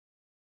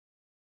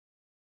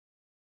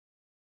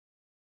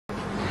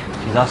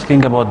He's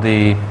asking about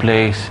the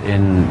place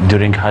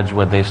during Hajj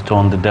where they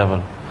stoned the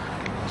devil.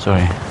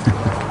 Sorry.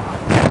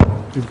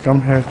 You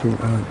come here to...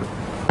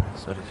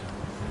 Sorry,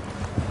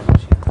 sir.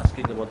 She's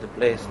asking about the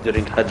place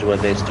during Hajj where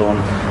they stoned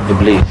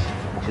Iblis.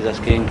 She's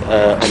asking...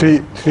 three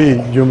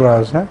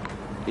Jumras, huh?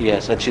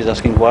 Yes, and she's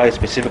asking why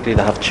specifically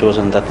they have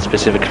chosen that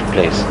specific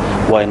place.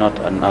 Why not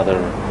another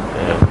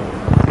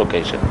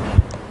location?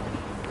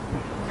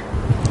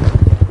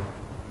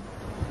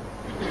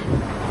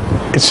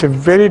 It's a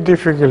very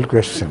difficult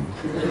question.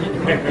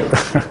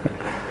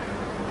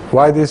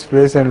 Why this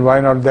place and why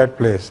not that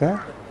place? Huh?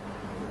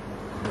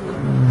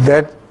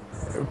 That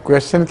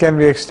question can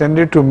be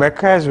extended to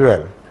Mecca as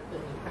well.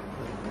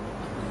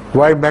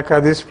 Why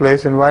Mecca this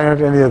place and why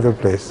not any other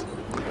place?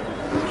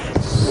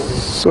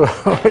 So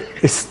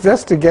it's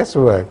just a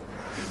guesswork.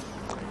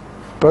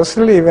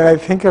 Personally, when I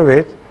think of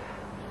it,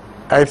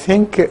 I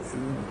think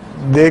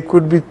there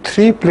could be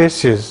three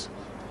places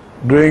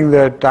during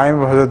the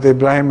time of Hazrat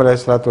Ibrahim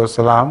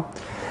ﷺ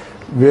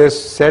where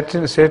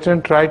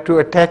Satan tried to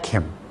attack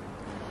him,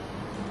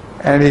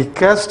 and he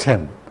cursed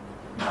him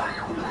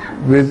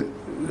with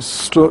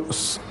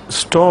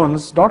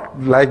stones, not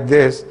like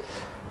this,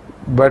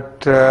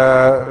 but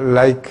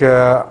like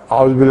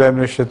A'udhu Billahi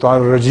Minash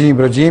Shaitanir Rajeem.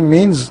 Rajeem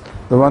means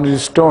the one who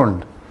is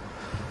stoned.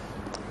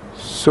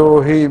 So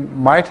he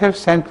might have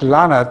sent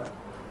Lanat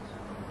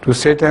to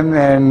Satan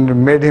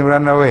and made him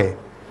run away.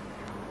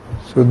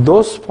 So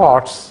those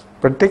spots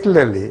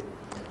particularly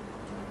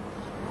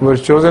were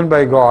chosen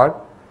by God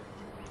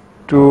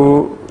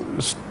to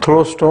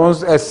throw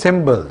stones as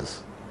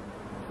symbols,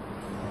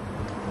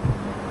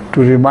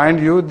 to remind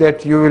you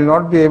that you will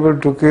not be able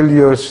to kill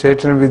your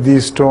Satan with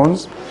these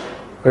stones,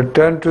 but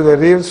turn to the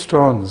real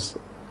stones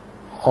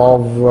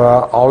of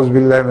A'udhu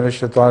Billahi Minash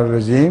Shaitanir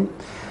Rajeem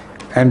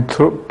and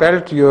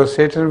pelt your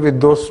Satan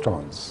with those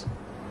stones.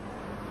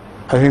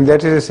 I think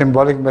that is a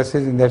symbolic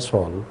message, and that's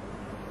all.